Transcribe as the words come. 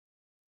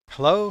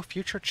Hello,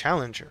 future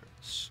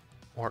challengers,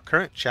 or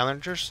current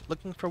challengers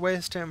looking for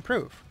ways to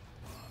improve.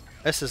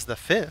 This is the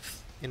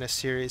fifth in a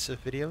series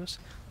of videos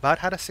about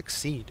how to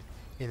succeed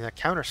in the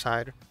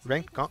CounterSide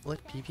Ranked Gauntlet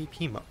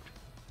PvP mode.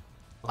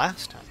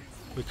 Last time,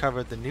 we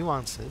covered the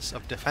nuances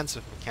of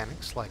defensive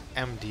mechanics like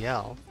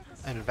MDL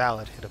and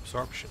valid hit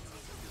absorption.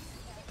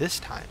 This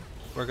time,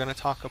 we're going to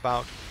talk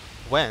about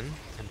when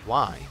and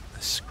why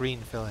a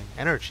screen-filling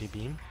energy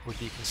beam would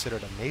be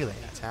considered a melee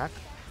attack,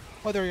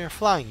 whether your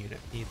flying unit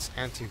needs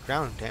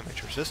anti-ground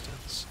damage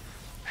resistance,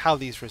 how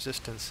these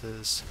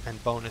resistances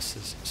and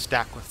bonuses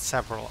stack with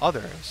several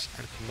others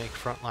and can make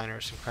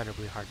frontliners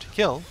incredibly hard to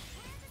kill,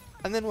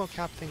 and then we'll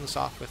cap things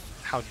off with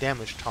how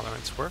damage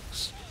tolerance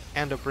works,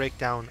 and a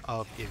breakdown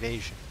of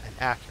evasion and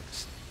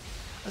accuracy.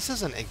 This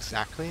isn't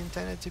exactly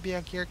intended to be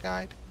a gear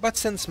guide, but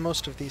since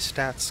most of these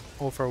stats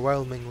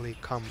overwhelmingly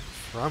come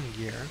from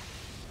gear,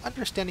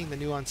 understanding the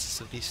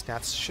nuances of these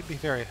stats should be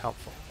very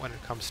helpful when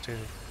it comes to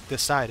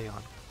deciding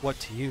on what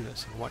to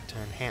use and what to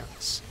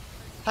enhance.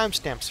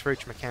 Timestamps for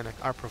each mechanic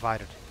are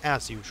provided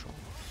as usual.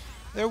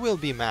 There will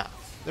be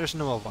math, there's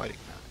no avoiding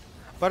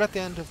that, but at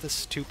the end of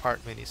this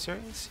two-part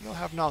mini-series, you'll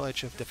have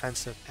knowledge of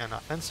defensive and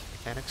offensive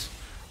mechanics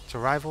to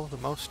rival the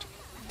most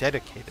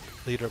dedicated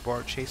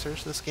leaderboard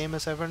chasers this game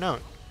has ever known.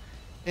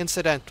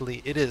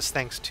 Incidentally, it is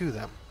thanks to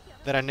them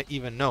that I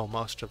even know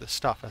most of this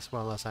stuff as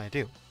well as I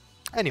do.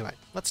 Anyway,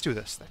 let's do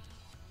this thing.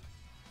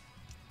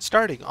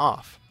 Starting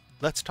off,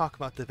 let's talk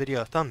about the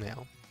video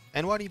thumbnail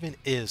and what even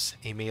is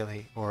a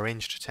melee or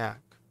ranged attack.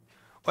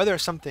 Whether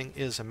something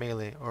is a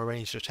melee or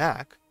ranged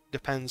attack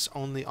depends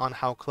only on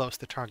how close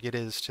the target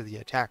is to the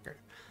attacker,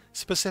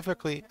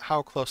 specifically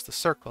how close the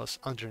circles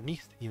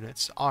underneath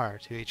units are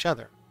to each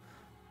other.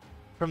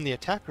 From the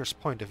attacker's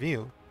point of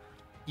view,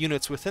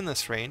 units within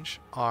this range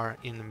are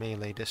in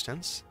melee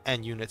distance,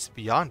 and units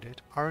beyond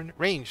it are in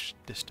ranged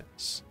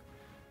distance.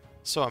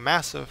 So a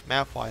massive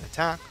map-wide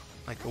attack,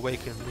 like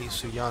Awaken Li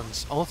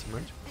Suyun's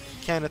ultimate,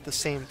 can at the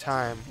same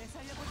time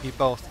be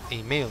both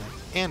a melee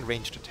and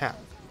ranged attack.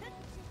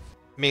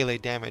 Melee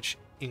damage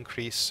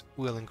increase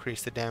will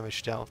increase the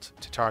damage dealt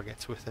to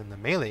targets within the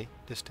melee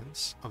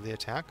distance of the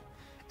attack,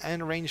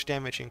 and ranged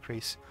damage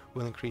increase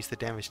will increase the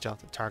damage dealt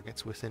to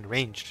targets within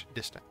ranged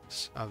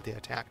distance of the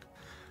attack.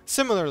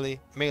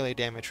 Similarly, melee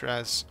damage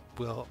res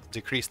will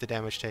decrease the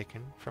damage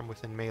taken from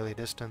within melee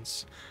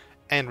distance,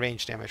 and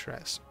ranged damage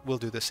res will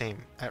do the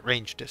same at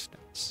range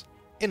distance.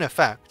 In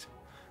effect,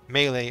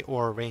 melee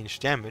or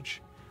ranged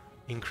damage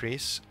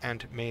increase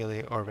and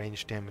melee or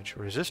ranged damage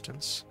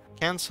resistance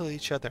cancel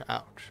each other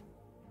out.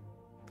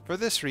 For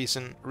this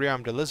reason,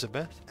 Rearmed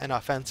Elizabeth and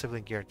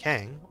offensively geared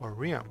Kang, or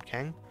Rearmed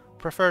Kang,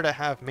 prefer to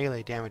have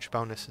melee damage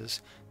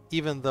bonuses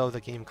even though the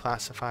game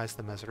classifies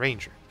them as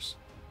rangers.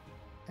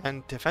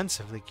 And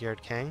defensively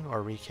geared Kang,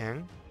 or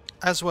Re-Kang,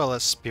 as well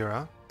as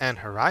Spira and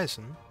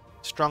Horizon,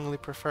 strongly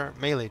prefer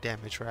melee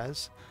damage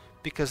res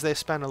because they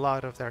spend a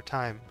lot of their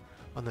time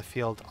on the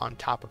field on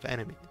top of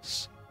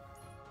enemies.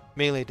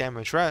 Melee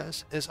damage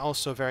res is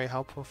also very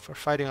helpful for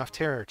fighting off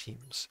terror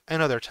teams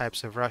and other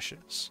types of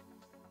rushes.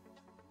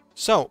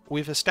 So,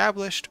 we've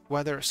established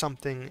whether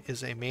something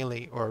is a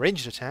melee or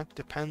ranged attack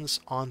depends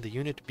on the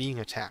unit being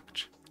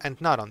attacked, and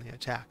not on the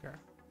attacker.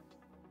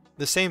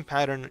 The same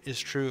pattern is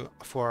true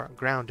for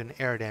ground and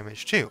air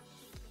damage too.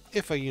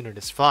 If a unit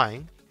is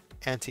flying,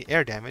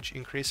 anti-air damage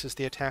increases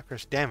the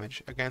attacker's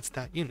damage against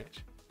that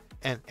unit,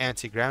 and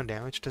anti-ground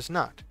damage does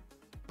not.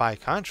 By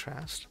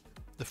contrast,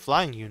 the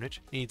flying unit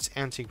needs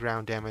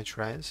anti-ground damage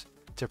res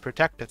to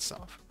protect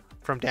itself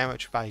from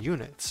damage by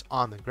units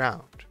on the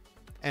ground,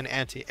 and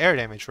anti-air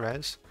damage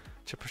res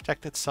to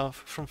protect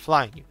itself from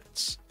flying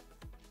units.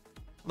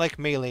 Like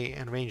melee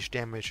and range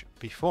damage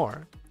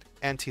before,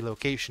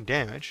 anti-location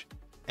damage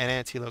and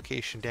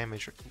anti-location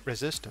damage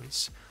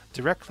resistance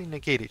directly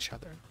negate each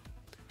other.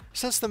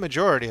 Since the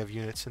majority of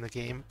units in the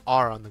game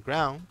are on the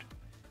ground,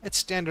 it's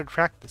standard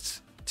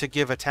practice to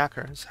give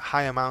attackers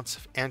high amounts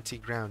of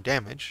anti-ground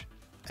damage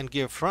and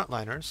give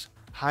frontliners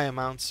high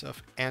amounts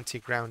of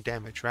anti-ground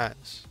damage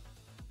res.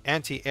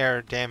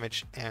 Anti-air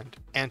damage and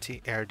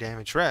anti-air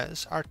damage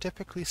res are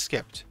typically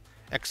skipped,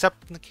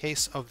 except in the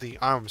case of the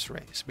arms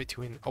race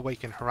between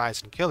Awaken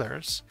Horizon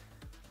killers,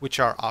 which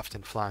are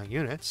often flying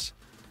units,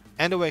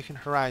 and Awaken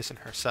Horizon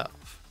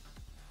herself.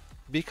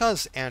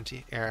 Because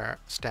anti-air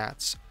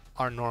stats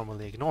are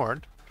normally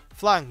ignored,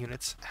 flying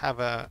units have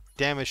a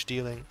damage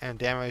dealing and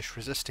damage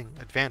resisting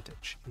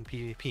advantage in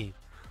PvP,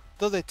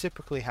 though they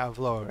typically have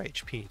lower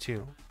HP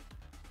too.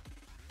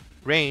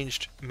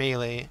 Ranged,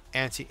 melee,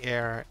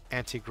 anti-air,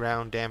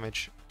 anti-ground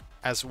damage,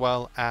 as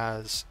well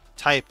as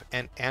type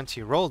and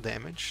anti-roll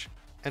damage,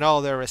 and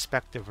all their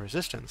respective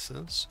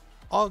resistances,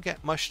 all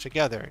get mushed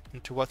together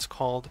into what's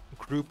called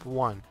Group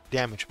 1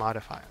 damage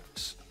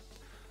modifiers.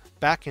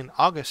 Back in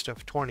August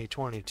of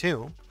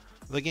 2022,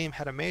 the game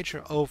had a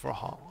major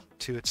overhaul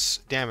to its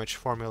damage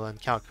formula and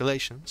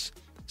calculations,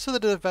 so the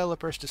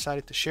developers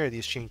decided to share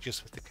these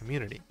changes with the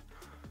community.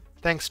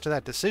 Thanks to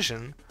that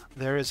decision,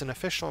 there is an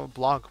official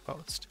blog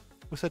post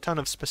with a ton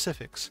of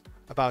specifics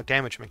about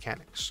damage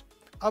mechanics.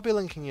 I'll be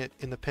linking it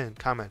in the pinned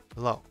comment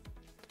below.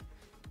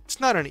 It's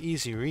not an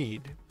easy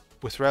read,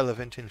 with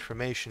relevant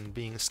information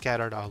being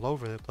scattered all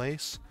over the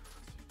place,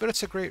 but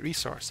it's a great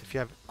resource if you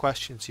have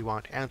questions you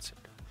want answered.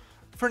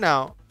 For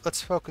now,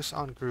 let's focus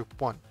on Group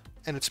 1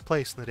 and its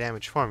place in the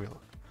damage formula.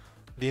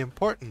 The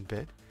important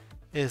bit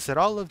is that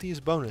all of these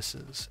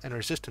bonuses and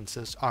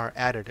resistances are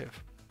additive,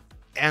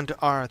 and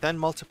are then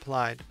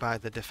multiplied by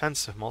the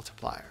defensive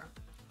multiplier,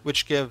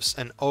 which gives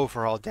an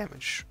overall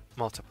damage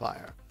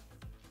multiplier.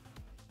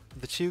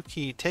 The two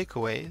key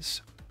takeaways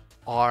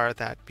are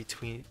that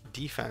between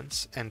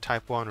defense and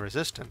Type 1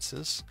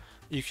 resistances,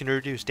 you can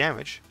reduce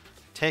damage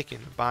taken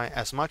by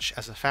as much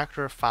as a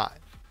factor of 5,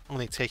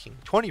 only taking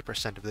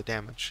 20% of the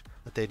damage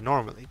that they'd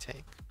normally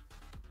take.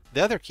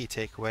 The other key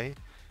takeaway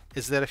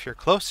is that if you're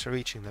close to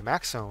reaching the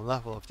maximum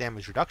level of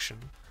damage reduction,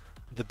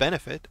 the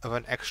benefit of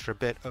an extra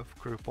bit of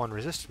Group 1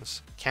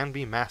 resistance can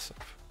be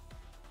massive.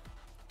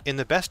 In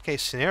the best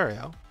case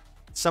scenario,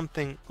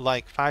 something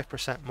like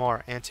 5%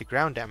 more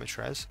anti-ground damage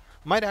res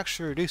might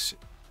actually reduce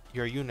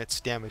your unit's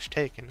damage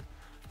taken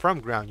from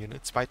ground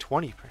units by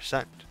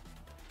 20%.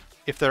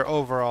 If their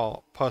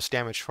overall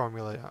post-damage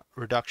formula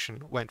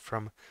reduction went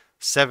from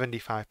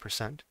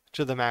 75%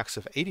 to the max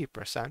of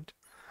 80%,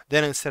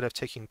 then instead of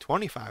taking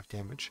 25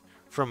 damage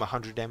from a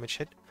 100 damage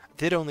hit,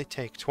 they'd only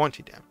take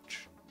 20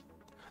 damage.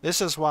 This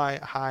is why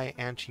high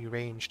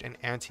anti-ranged and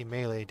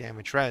anti-melee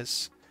damage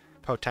res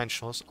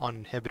potentials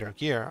on inhibitor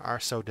gear are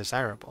so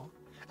desirable,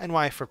 and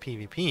why for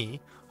PvP,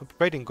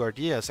 upgrading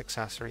Gordia's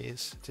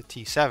accessories to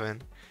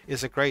T7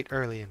 is a great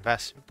early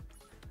investment.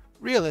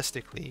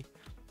 Realistically,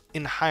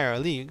 in higher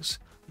leagues,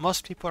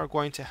 most people are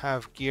going to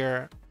have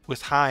gear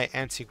with high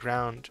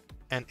anti-ground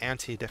and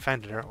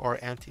anti-defender or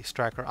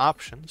anti-striker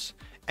options,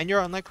 and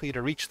you're unlikely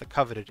to reach the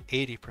coveted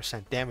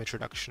 80% damage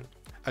reduction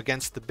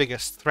against the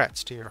biggest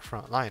threats to your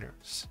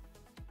frontliners.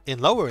 In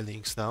lower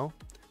leagues though,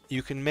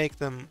 you can make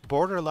them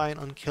borderline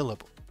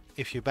unkillable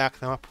if you back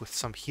them up with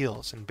some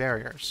heals and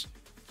barriers.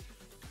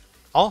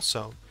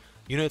 Also,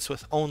 units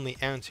with only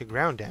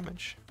anti-ground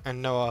damage and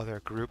no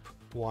other Group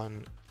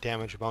 1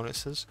 damage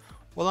bonuses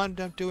will end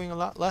up doing a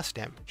lot less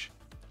damage,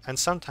 and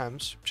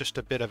sometimes just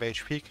a bit of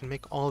HP can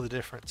make all the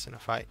difference in a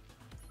fight.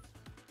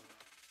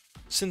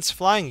 Since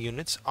flying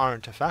units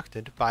aren't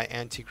affected by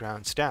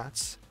anti-ground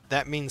stats,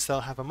 that means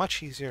they'll have a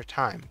much easier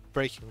time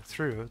breaking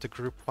through the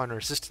Group 1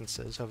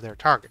 resistances of their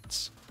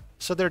targets,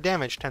 so their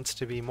damage tends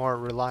to be more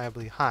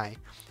reliably high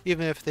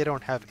even if they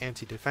don't have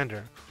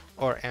anti-defender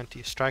or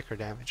anti-striker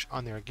damage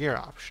on their gear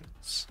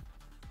options.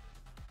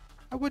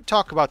 I would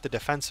talk about the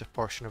defensive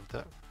portion of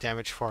the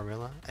damage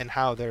formula and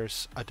how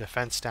there's a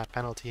defense stat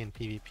penalty in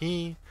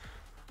PvP,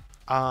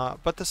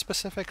 but the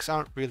specifics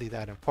aren't really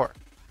that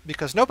important,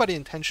 because nobody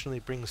intentionally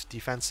brings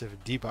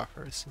defensive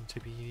debuffers into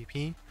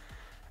PvP,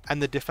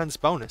 and the defense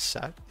bonus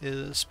set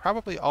is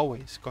probably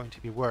always going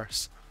to be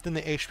worse than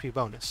the HP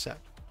bonus set.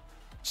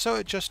 So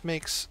it just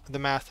makes the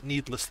math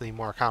needlessly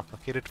more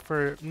complicated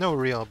for no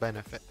real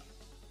benefit.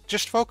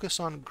 Just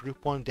focus on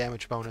Group 1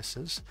 damage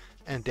bonuses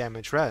and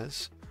damage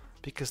res,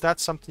 because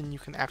that's something you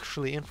can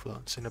actually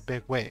influence in a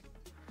big way.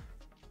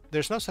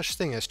 There's no such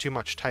thing as too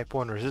much Type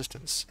 1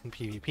 resistance in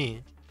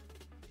PvP,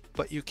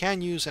 but you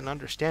can use an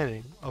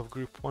understanding of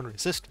Group 1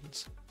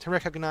 resistance to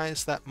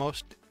recognize that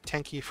most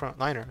tanky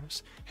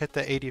frontliners hit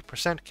the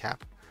 80%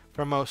 cap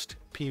for most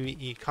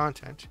PvE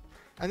content,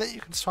 and that you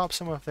can swap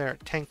some of their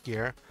tank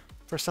gear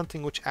for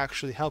something which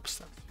actually helps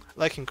them,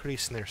 like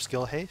increasing their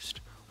skill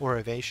haste, or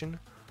evasion,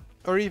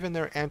 or even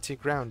their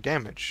anti-ground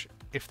damage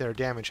if their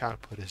damage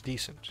output is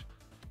decent.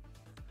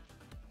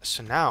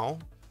 So now,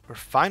 we're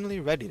finally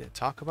ready to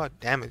talk about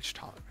damage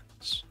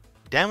tolerance.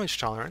 Damage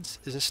tolerance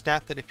is a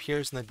stat that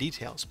appears in the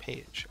details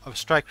page of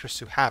strikers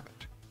who have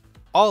it.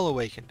 All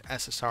awakened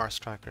SSR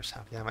strikers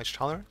have damage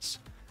tolerance,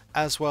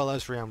 as well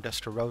as Realm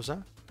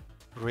Destarosa,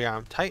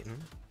 Realm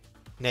Titan,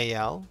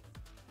 Nael,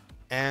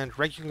 and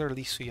regular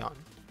Li Suyan.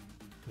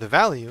 The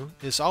value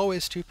is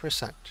always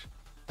 2%,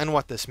 and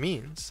what this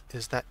means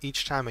is that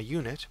each time a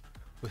unit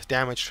with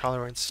damage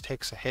tolerance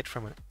takes a hit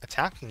from an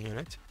attacking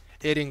unit,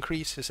 it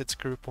increases its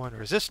Group 1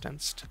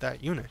 resistance to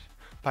that unit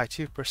by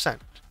 2%,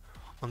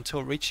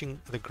 until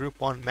reaching the Group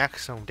 1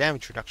 maximum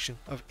damage reduction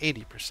of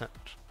 80%.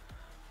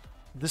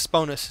 This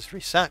bonus is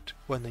reset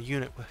when the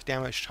unit with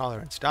damage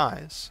tolerance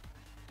dies,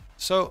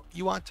 so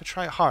you want to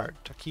try hard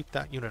to keep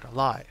that unit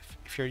alive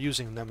if you're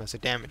using them as a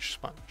damage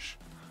sponge.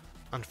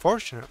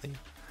 Unfortunately,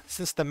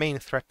 since the main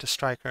threat to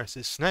strikers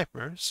is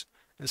snipers,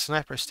 and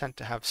snipers tend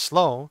to have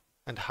slow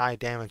and high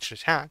damaged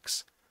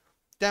attacks,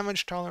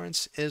 damage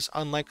tolerance is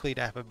unlikely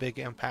to have a big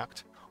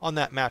impact on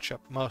that matchup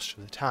most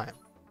of the time.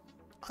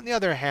 On the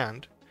other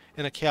hand,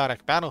 in a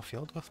chaotic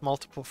battlefield with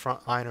multiple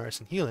frontliners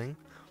and healing,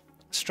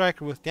 a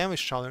striker with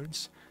damage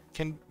tolerance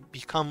can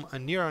become a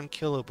near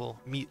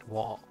unkillable meat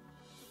wall.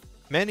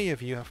 Many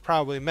of you have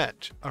probably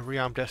met a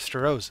Realm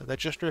Destarosa that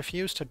just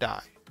refused to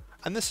die,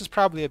 and this is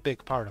probably a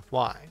big part of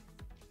why.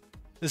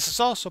 This is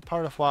also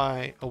part of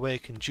why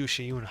awakened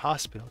Jushiyun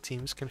hospital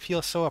teams can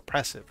feel so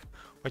oppressive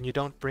when you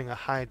don't bring a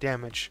high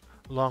damage,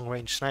 long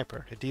range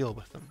sniper to deal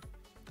with them.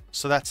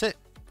 So that's it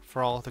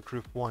for all the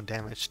Group 1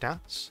 damage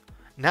stats.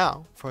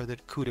 Now, for the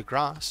coup de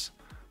grace,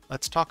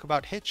 let's talk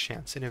about hit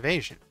chance in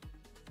evasion.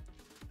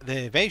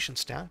 The evasion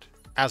stat,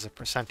 as a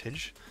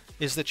percentage,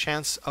 is the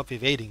chance of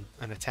evading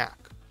an attack.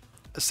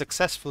 A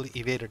successfully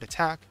evaded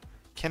attack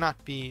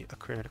cannot be a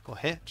critical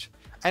hit,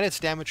 and its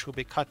damage will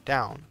be cut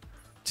down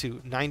to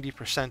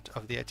 90%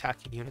 of the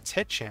attacking unit's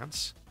hit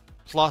chance,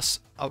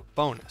 plus a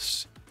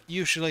bonus,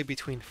 usually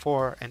between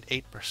 4 and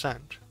 8%,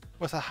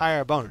 with a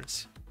higher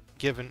bonus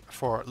given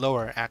for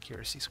lower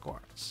accuracy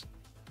scores.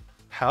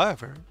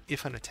 However,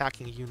 if an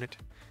attacking unit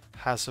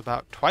has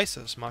about twice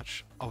as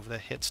much of the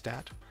hit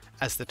stat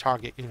as the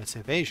target unit's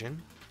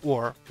evasion,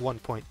 or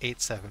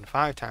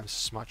 1.875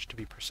 times as much to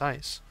be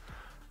precise,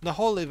 the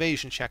whole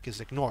evasion check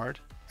is ignored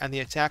and the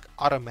attack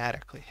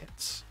automatically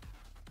hits.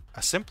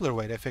 A simpler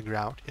way to figure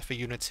out if a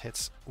unit's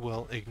hits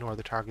will ignore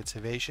the target's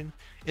evasion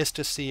is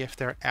to see if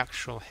their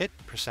actual hit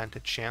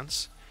percentage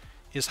chance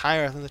is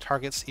higher than the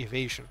target's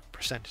evasion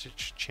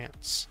percentage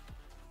chance.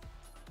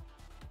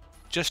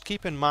 Just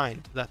keep in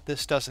mind that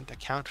this doesn't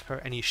account for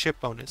any ship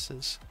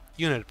bonuses,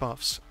 unit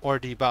buffs, or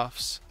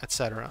debuffs,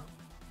 etc.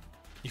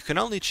 You can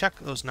only check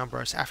those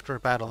numbers after a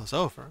battle is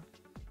over,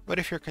 but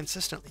if you're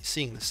consistently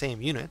seeing the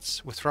same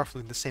units with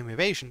roughly the same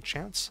evasion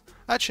chance,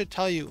 that should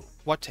tell you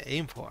what to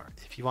aim for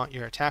if you want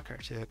your attacker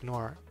to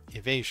ignore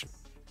evasion.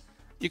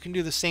 You can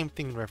do the same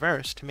thing in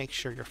reverse to make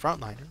sure your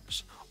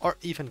frontliners, or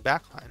even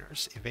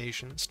backliners'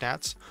 evasion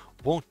stats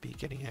won't be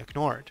getting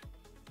ignored.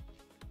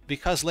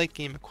 Because late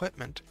game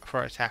equipment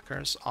for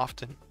attackers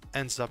often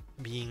ends up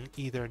being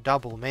either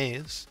double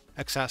maze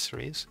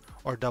accessories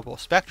or double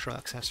spectral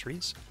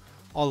accessories,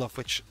 all of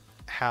which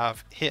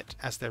have hit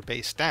as their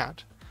base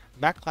stat,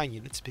 backline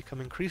units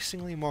become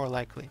increasingly more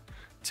likely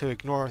to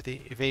ignore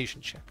the evasion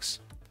checks,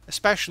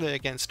 especially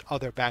against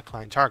other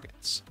backline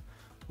targets,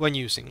 when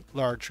using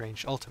large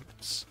range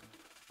ultimates.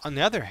 On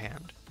the other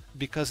hand,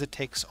 because it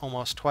takes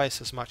almost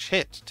twice as much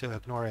hit to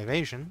ignore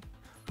evasion,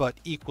 but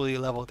equally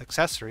leveled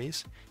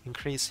accessories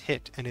increase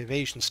hit and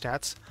evasion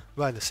stats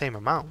by the same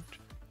amount,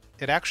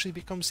 it actually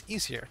becomes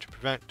easier to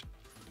prevent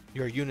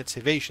your unit's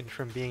evasion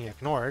from being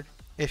ignored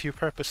if you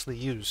purposely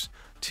use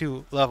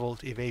 2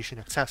 leveled evasion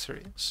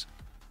accessories.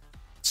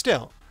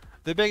 Still,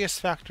 the biggest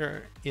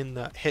factor in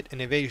the hit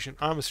and evasion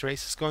arms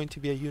race is going to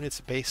be a unit's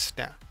base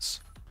stats.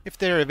 If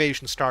their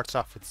evasion starts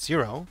off with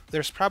 0,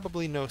 there's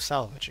probably no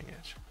salvaging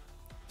it.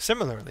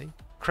 Similarly,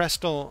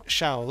 Crystal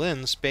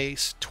Shaolin's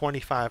base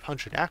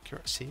 2500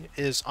 accuracy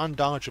is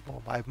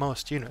undodgeable by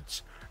most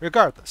units,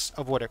 regardless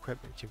of what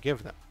equipment you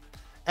give them.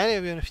 And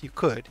even if you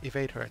could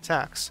evade her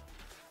attacks,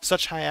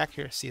 such high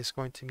accuracy is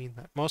going to mean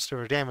that most of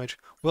her damage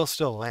will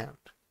still land.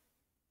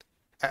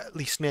 At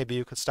least maybe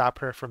you could stop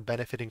her from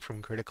benefiting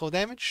from critical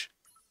damage?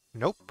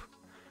 Nope.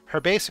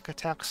 Her basic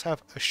attacks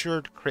have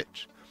assured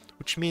crit,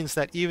 which means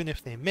that even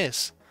if they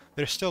miss,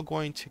 they're still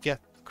going to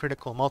get a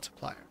critical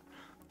multiplier.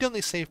 The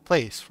only safe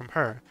place from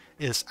her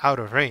is out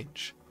of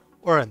range,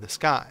 or in the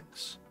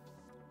skies.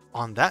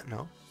 On that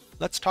note,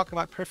 let's talk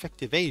about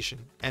perfect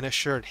evasion and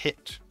assured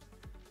hit.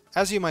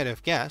 As you might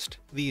have guessed,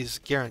 these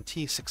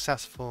guarantee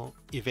successful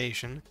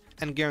evasion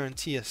and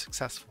guarantee a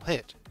successful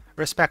hit,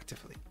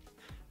 respectively.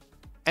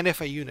 And if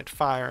a unit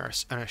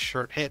fires an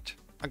assured hit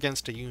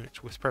against a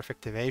unit with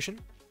perfect evasion,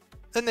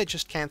 then they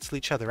just cancel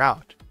each other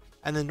out,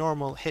 and the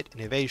normal hit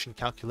and evasion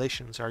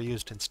calculations are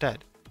used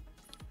instead.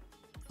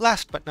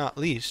 Last but not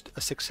least,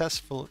 a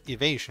successful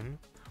evasion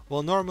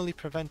will normally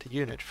prevent a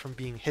unit from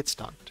being hit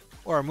stunned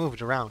or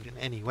moved around in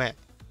any way.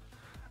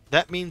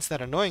 That means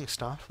that annoying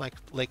stuff like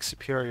Lake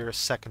Superior's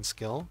second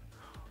skill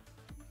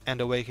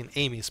and Awaken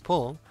Amy's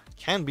pull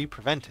can be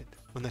prevented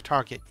when the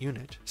target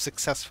unit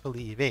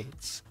successfully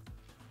evades.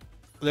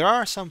 There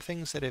are some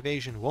things that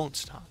evasion won't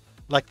stop,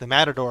 like the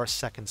Matador's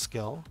second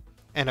skill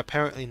and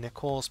apparently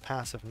Nicole's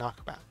passive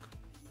knockback.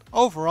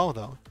 Overall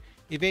though,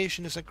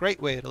 evasion is a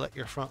great way to let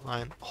your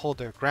frontline hold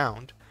their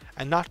ground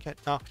and not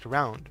get knocked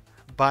around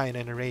by an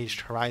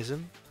enraged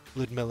Horizon,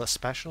 Ludmilla's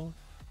special,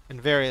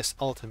 and various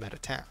ultimate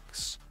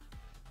attacks.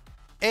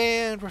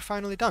 And we're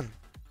finally done.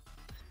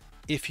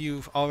 If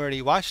you've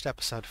already watched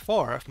episode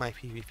 4 of my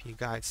PvP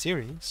guide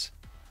series,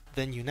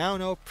 then you now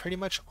know pretty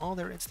much all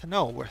there is to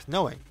know worth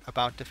knowing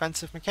about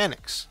defensive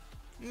mechanics.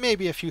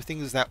 Maybe a few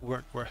things that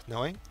weren't worth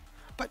knowing,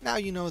 but now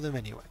you know them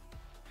anyway.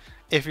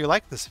 If you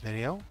like this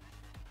video,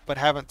 but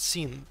haven't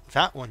seen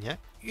that one yet,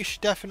 you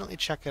should definitely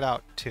check it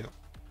out too.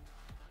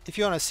 If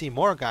you want to see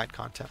more guide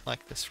content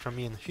like this from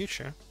me in the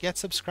future, get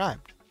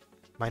subscribed.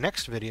 My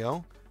next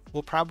video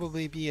will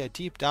probably be a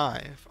deep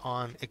dive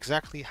on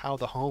exactly how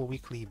the whole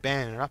weekly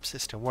ban and up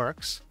system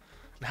works,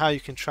 and how you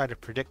can try to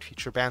predict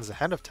future bans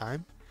ahead of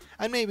time,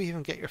 and maybe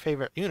even get your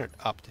favorite unit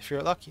upped if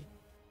you're lucky.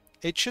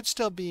 It should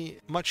still be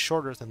much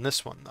shorter than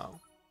this one though.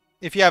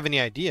 If you have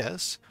any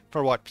ideas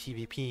for what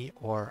PvP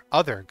or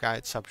other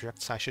guide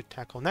subjects I should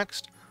tackle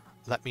next,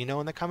 let me know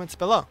in the comments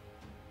below.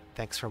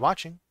 Thanks for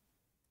watching.